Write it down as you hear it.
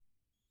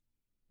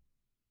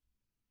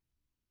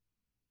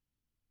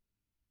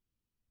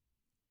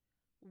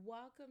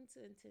Welcome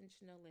to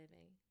Intentional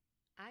Living.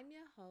 I'm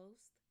your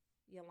host,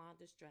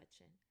 Yolanda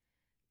Stretchin.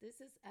 This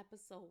is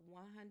episode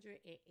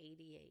 188.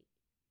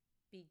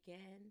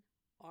 Begin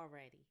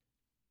already.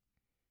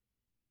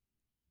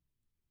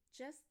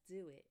 Just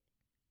do it.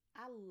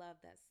 I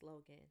love that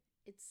slogan.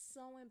 It's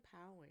so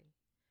empowering.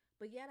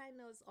 But yet I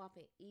know it's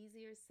often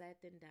easier said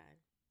than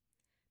done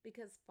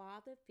because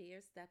Father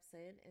Fear steps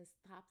in and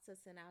stops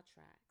us in our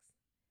tracks.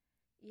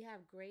 You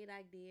have great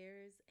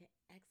ideas and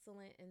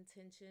excellent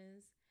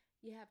intentions.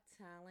 You have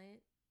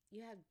talent.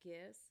 You have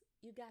gifts.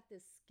 You got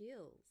the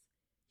skills.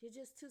 You're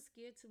just too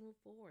scared to move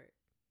forward.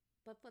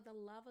 But for the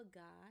love of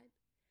God,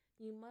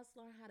 you must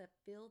learn how to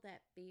feel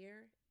that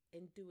fear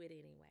and do it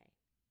anyway.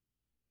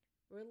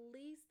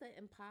 Release the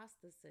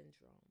imposter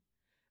syndrome.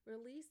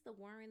 Release the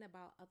worrying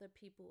about other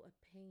people's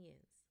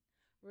opinions.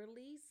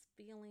 Release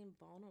feeling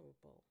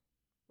vulnerable.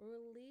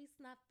 Release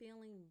not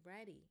feeling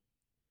ready.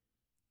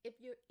 If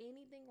you're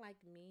anything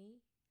like me,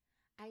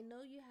 I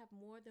know you have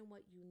more than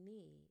what you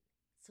need,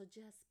 so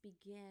just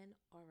begin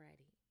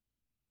already.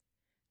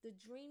 The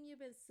dream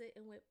you've been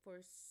sitting with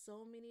for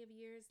so many of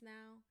years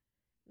now,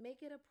 make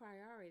it a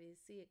priority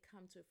to see it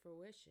come to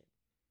fruition.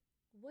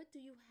 What do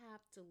you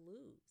have to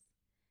lose?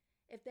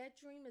 If that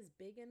dream is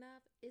big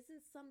enough,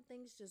 isn't some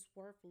things just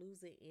worth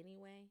losing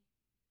anyway?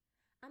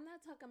 I'm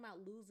not talking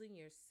about losing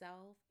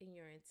yourself and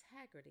your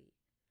integrity,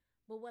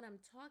 but what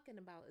I'm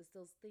talking about is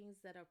those things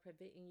that are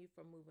preventing you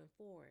from moving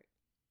forward,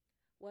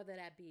 whether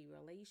that be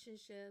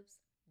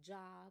relationships,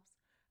 jobs,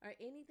 or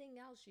anything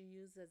else you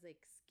use as an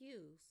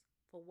excuse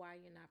for why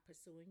you're not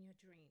pursuing your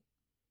dream.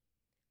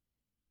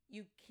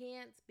 You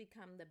can't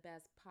become the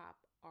best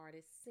pop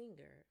artist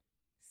singer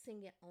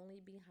singing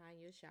only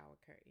behind your shower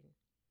curtain.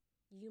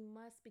 You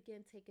must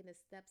begin taking the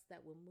steps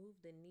that will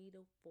move the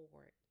needle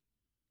forward.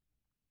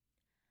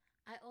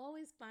 I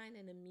always find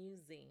it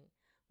amusing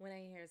when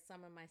I hear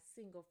some of my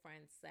single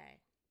friends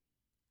say,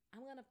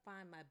 I'm going to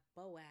find my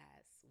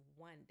Boaz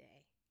one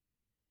day.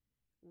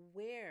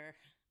 Where?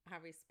 I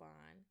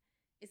respond.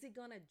 Is he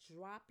going to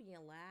drop you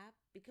in lap?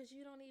 Because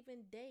you don't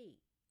even date,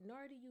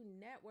 nor do you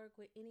network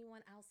with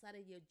anyone outside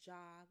of your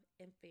job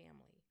and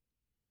family.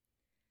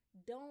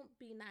 Don't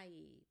be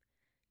naive.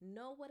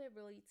 Know what it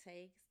really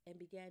takes and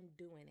begin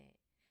doing it.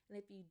 And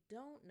if you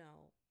don't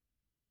know,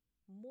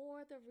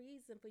 more the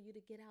reason for you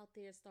to get out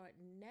there and start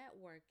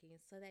networking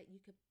so that you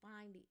can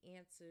find the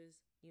answers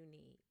you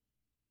need.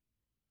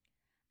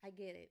 I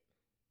get it.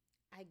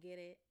 I get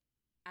it.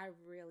 I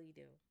really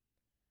do.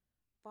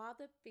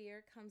 Father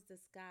Fear comes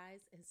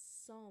disguised in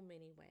so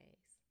many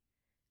ways.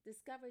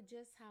 Discover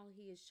just how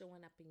he is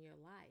showing up in your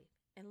life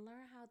and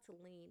learn how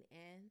to lean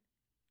in,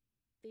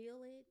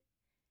 feel it,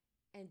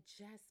 and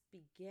just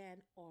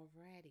begin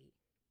already.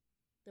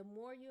 The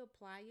more you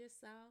apply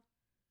yourself,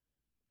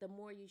 the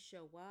more you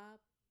show up,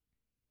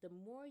 the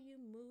more you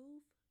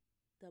move,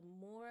 the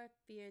more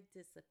fear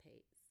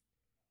dissipates.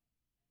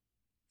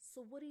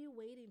 So, what are you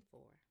waiting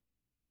for?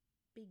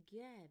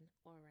 Begin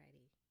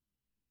already.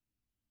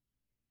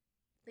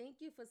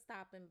 Thank you for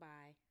stopping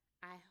by.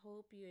 I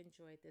hope you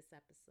enjoyed this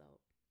episode.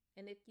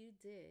 And if you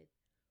did,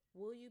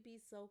 will you be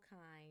so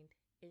kind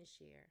and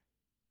share?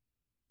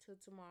 Till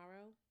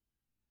tomorrow,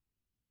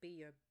 be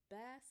your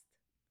best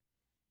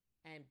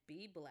and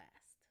be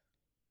blessed.